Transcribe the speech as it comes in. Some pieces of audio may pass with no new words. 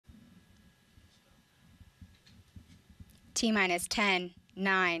T-minus 10,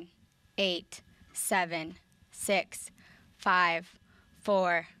 9, 8, 7, 6, 5,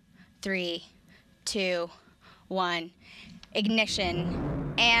 4, 3, 2, 1.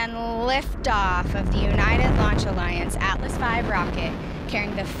 Ignition and liftoff of the United Launch Alliance Atlas V rocket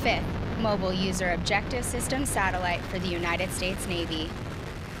carrying the 5th Mobile User Objective System satellite for the United States Navy.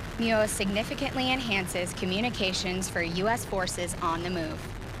 MUOS significantly enhances communications for U.S. forces on the move.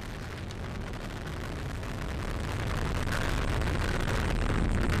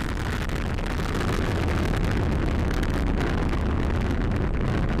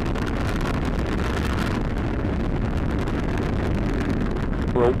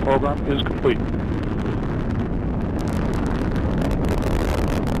 Roll program is complete.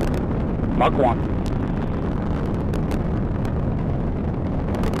 Mach 1.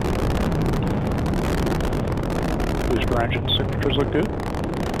 Booster engine signatures look good.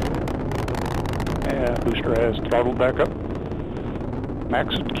 And booster has throttled back up.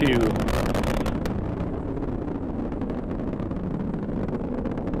 Max at Q.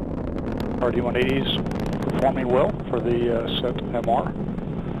 RD-180s performing well for the set MR.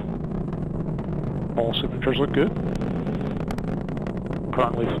 All signatures look good.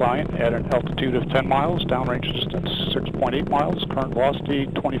 Currently flying at an altitude of 10 miles, downrange distance 6.8 miles, current velocity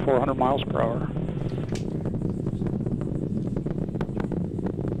 2,400 miles per hour.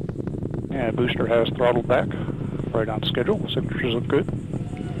 And booster has throttled back, right on schedule. Signatures look good.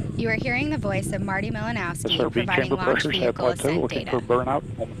 You are hearing the voice of Marty Milanowski SRB providing chamber launch pressures have vehicle plateaued, ascent looking data. for burnout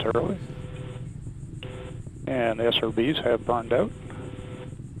momentarily. And the SRBs have burned out.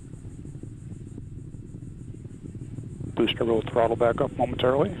 Booster will throttle back up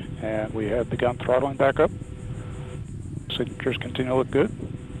momentarily, and we have begun throttling back up. Signatures continue to look good.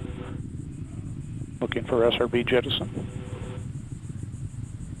 Looking for SRB jettison.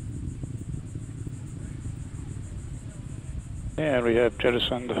 And we have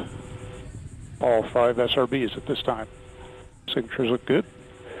jettisoned all 5 SRBs at this time. Signatures look good.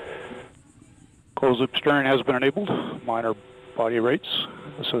 Closed loop steering has been enabled. Minor body rates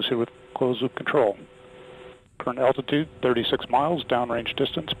associated with closed loop control. Current altitude 36 miles, downrange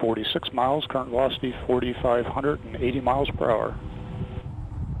distance 46 miles, current velocity 4,580 miles per hour.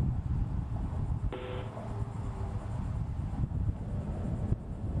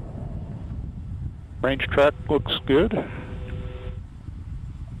 Range track looks good.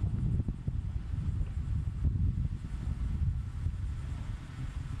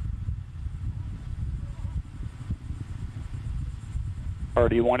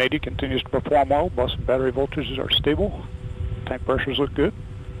 RD-180 continues to perform well. Bus and battery voltages are stable. Tank pressures look good.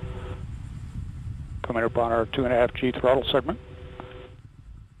 Coming up on our 2.5 G throttle segment.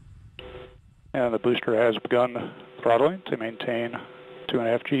 And the booster has begun throttling to maintain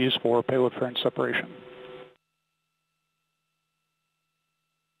 2.5 Gs for payload fairing separation.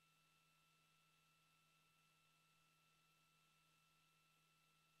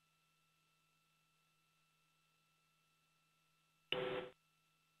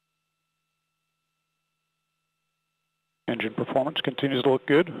 Engine performance continues to look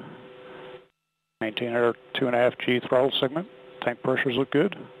good. Maintain our 2.5 G throttle segment. Tank pressures look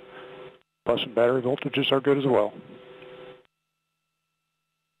good. Bus and battery voltages are good as well.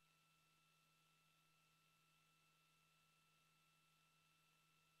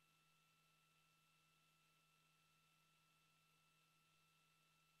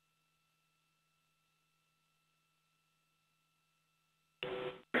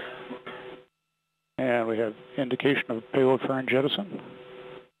 And we have indication of payload fairing jettison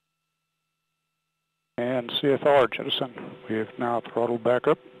and CFR jettison. We have now throttled back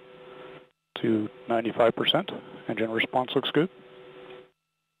up to 95%. Engine response looks good.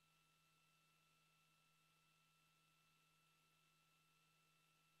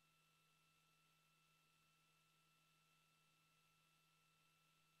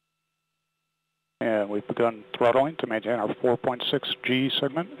 And we've begun throttling to maintain our 4.6 G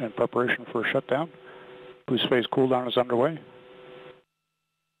segment in preparation for shutdown. Boost phase cooldown is underway.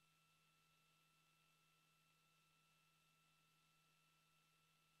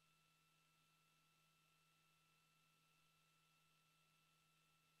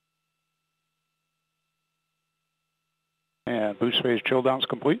 And boost phase chill down is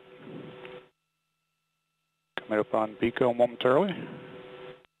complete. Coming up on BECO momentarily.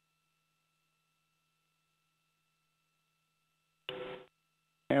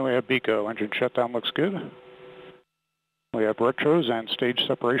 And we have BECO. Engine shutdown looks good. We have retros and stage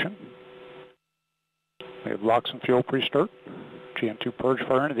separation. We have LOX and fuel pre-start. GM2 purge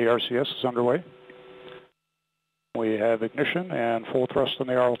firing of the RCS is underway. We have ignition and full thrust on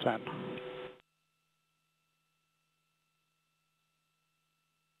the RL-10.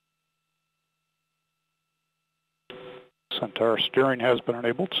 Centaur steering has been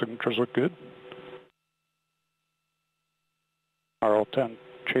enabled. Signatures look good. RL-10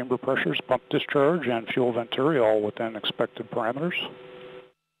 chamber pressures, pump discharge, and fuel venturi all within expected parameters.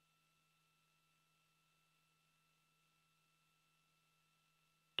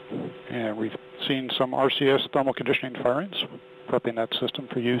 And we've seen some RCS thermal conditioning firings, prepping that system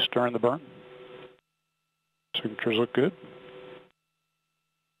for use during the burn. Signatures look good.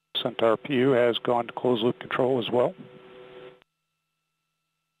 Centaur PU has gone to closed loop control as well.